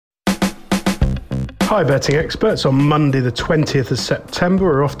Hi betting experts, on Monday the 20th of September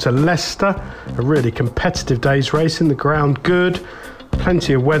we're off to Leicester, a really competitive day's racing, the ground good,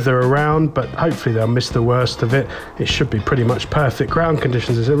 plenty of weather around, but hopefully they'll miss the worst of it. It should be pretty much perfect ground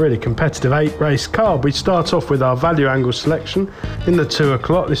conditions. It's a really competitive 8-race card. We start off with our value angle selection in the 2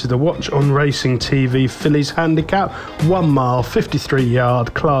 o'clock. This is the Watch on Racing TV Fillies Handicap, 1 mile, 53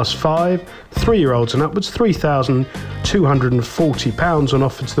 yard, class 5, 3-year-olds and upwards, £3,240 on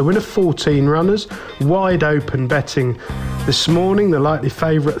offer to the winner, 14 runners. Wide open betting this morning. The likely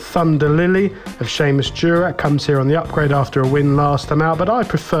favourite Thunder Lily of Seamus Durack comes here on the upgrade after a win last time out, but I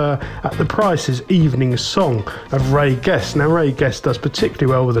prefer at the prices Evening Song of Ray Guest. Now Ray Guest does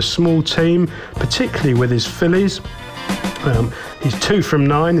particularly well with a small team, particularly with his fillies. He's 2 from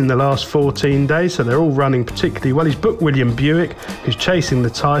 9 in the last 14 days, so they're all running particularly well. He's booked William Buick, who's chasing the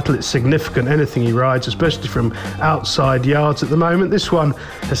title. It's significant, anything he rides, especially from outside yards at the moment. This one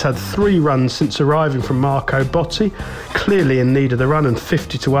has had 3 runs since arriving from Marco Botti, clearly in need of the run, and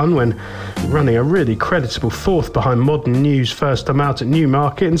 50-1 when running a really creditable 4th behind Modern News first time out at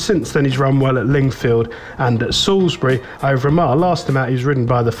Newmarket, and since then he's run well at Lingfield and at Salisbury over a mile. Last time out he was ridden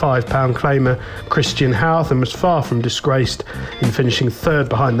by the £5 claimer Christian Houth and was far from disgraced in finishing 3rd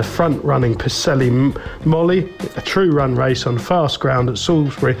behind the front-running Pacelli Molly. A true run race on fast ground at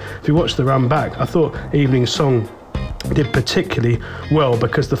Salisbury. If you watch the run back, I thought Evening Song did particularly well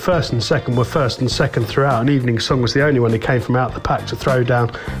because the first and second were first and second throughout, and Evening Song was the only one who came from out the pack to throw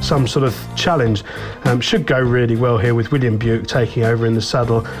down some sort of challenge. Should go really well here with William Buick taking over in the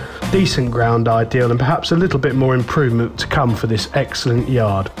saddle. Decent ground ideal and perhaps a little bit more improvement to come for this excellent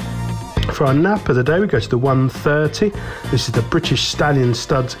yard. For our nap of the day, we go to the 1:30. This is the British Stallion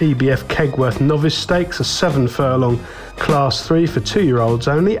Studs EBF Kegworth Novice Stakes, a 7 furlong class 3 for 2-year-olds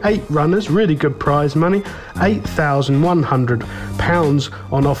only. 8 runners, really good prize money, £8,100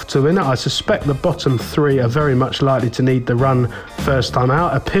 on offer to winner. I suspect the bottom 3 are very much likely to need the run first time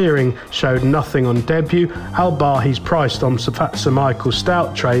out. Appearing showed nothing on debut. Al Bahi's priced on Sir Michael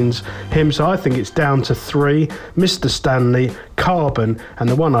Stout trains him, so I think it's down to 3. Mr. Stanley, Carbon, and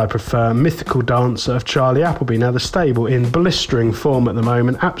the one I prefer, Mythical Dancer of Charlie Appleby. Now the stable in blistering form at the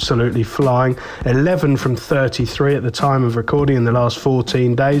moment, absolutely flying. 11 from 33 at the time of recording in the last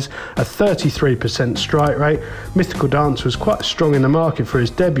 14 days, a 33% strike rate. Mythical Dancer was quite strong in the market for his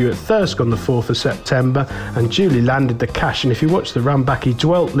debut at Thirsk on the 4th of September and duly landed the cash, and if you watch the run back he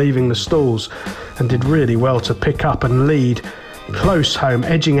dwelt leaving the stalls and did really well to pick up and lead close home,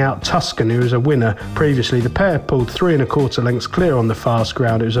 edging out Tuscan, who was a winner previously. The pair pulled 3 1/4 lengths clear on the fast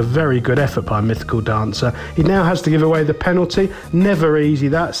ground. It was a very good effort by Mythical Dancer. He now has to give away the penalty. Never easy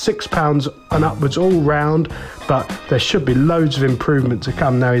that, £6 and upwards all round, but there should be loads of improvement to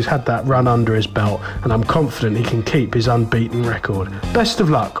come now he's had that run under his belt, and I'm confident he can keep his unbeaten record. Best of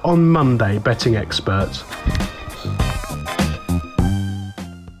luck on Monday, betting experts.